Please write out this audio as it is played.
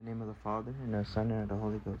name of the Father, and of the Son, and of the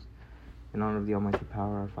Holy Ghost. In honor of the Almighty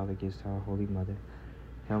Power, our Father gives to our Holy Mother.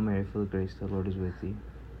 Hail Mary, full of grace, the Lord is with thee.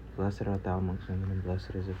 Blessed art thou amongst women, and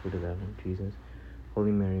blessed is the fruit of thy womb, Jesus.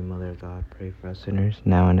 Holy Mary, Mother of God, pray for us sinners,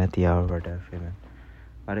 now and at the hour of our death. Amen.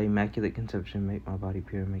 By the Immaculate Conception, make my body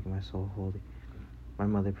pure, and make my soul holy. My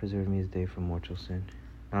Mother, preserve me this day from mortal sin.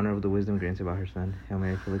 In honor of the wisdom granted by her Son, Hail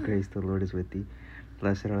Mary, full of grace, the Lord is with thee.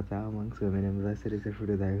 Blessed art thou amongst women, and blessed is the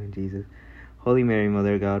fruit of thy womb, Jesus. Holy Mary,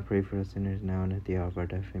 Mother of God, pray for us sinners, now and at the hour of our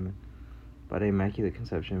death. Amen. By the Immaculate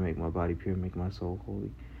Conception, make my body pure, and make my soul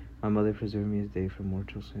holy. My Mother, preserve me this day from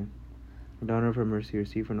mortal sin. In honor of her mercy,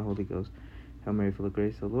 receive from the Holy Ghost. Hail Mary, full of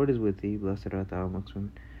grace, the Lord is with thee. Blessed art thou amongst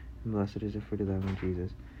women, and blessed is the fruit of thy womb,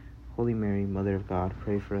 Jesus. Holy Mary, Mother of God,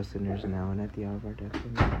 pray for us sinners, now and at the hour of our death.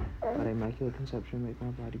 Amen. By the Immaculate Conception, make my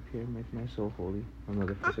body pure, and make my soul holy. My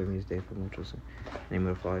Mother, preserve me this day from mortal sin. In the name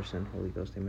of the Father, Son, Holy Ghost. Amen.